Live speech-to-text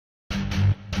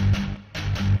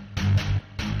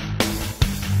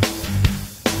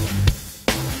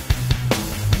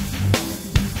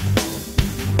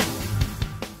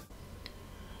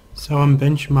So I'm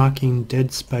benchmarking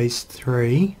Dead Space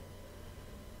 3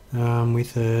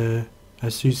 with a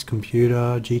ASUS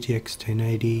computer, GTX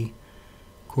 1080,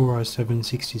 Core i7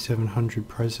 6700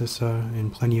 processor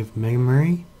and plenty of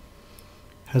memory.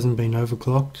 Hasn't been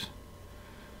overclocked.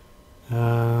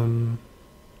 The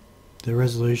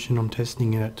resolution I'm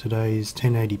testing it at today is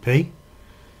 1080p.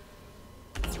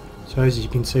 So as you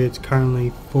can see, it's currently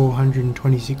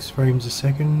 426 frames a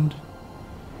second.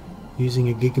 Using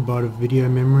a gigabyte of video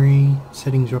memory,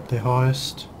 settings are up their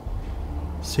highest.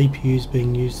 CPU is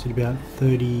being used at about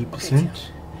 30%,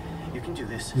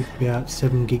 with about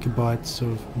 7 gigabytes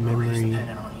of memory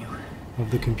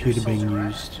of the computer being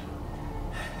used.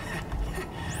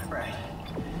 Right.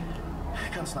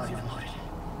 Gun's not even loaded.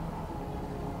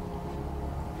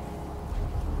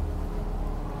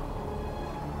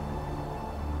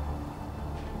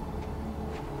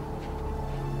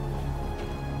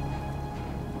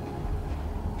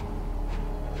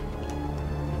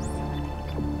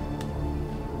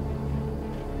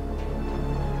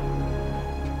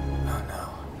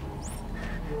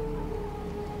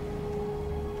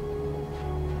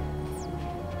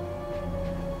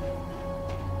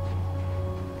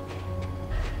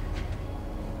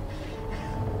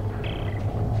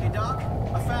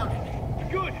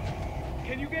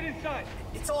 Can you get inside?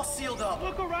 It's all sealed up.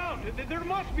 Look around. There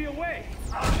must be a way.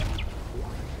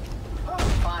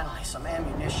 Finally, some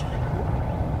ammunition.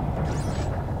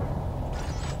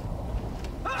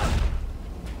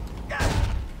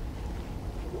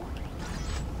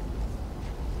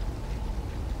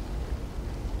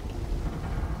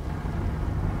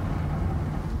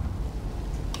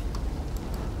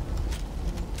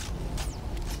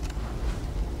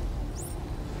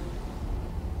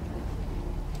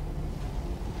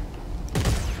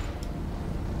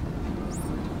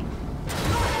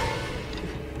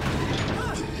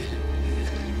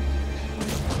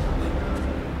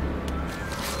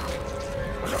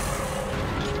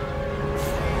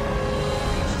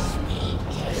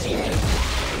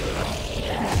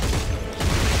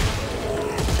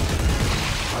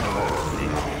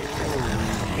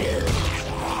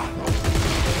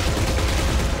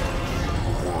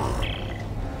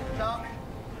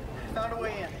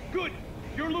 Good!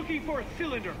 You're looking for a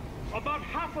cylinder, about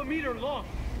half a meter long.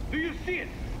 Do you see it?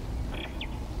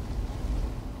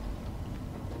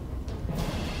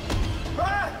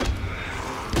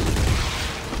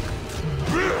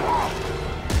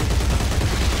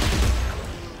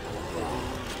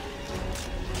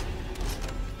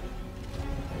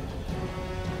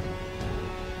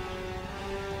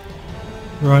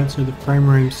 Right, so the frame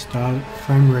rate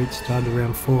started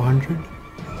around 400.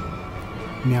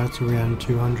 Now it's around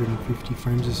 250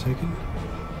 frames a second.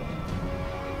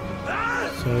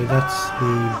 So that's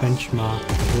the benchmark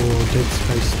for Dead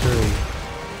Space 3.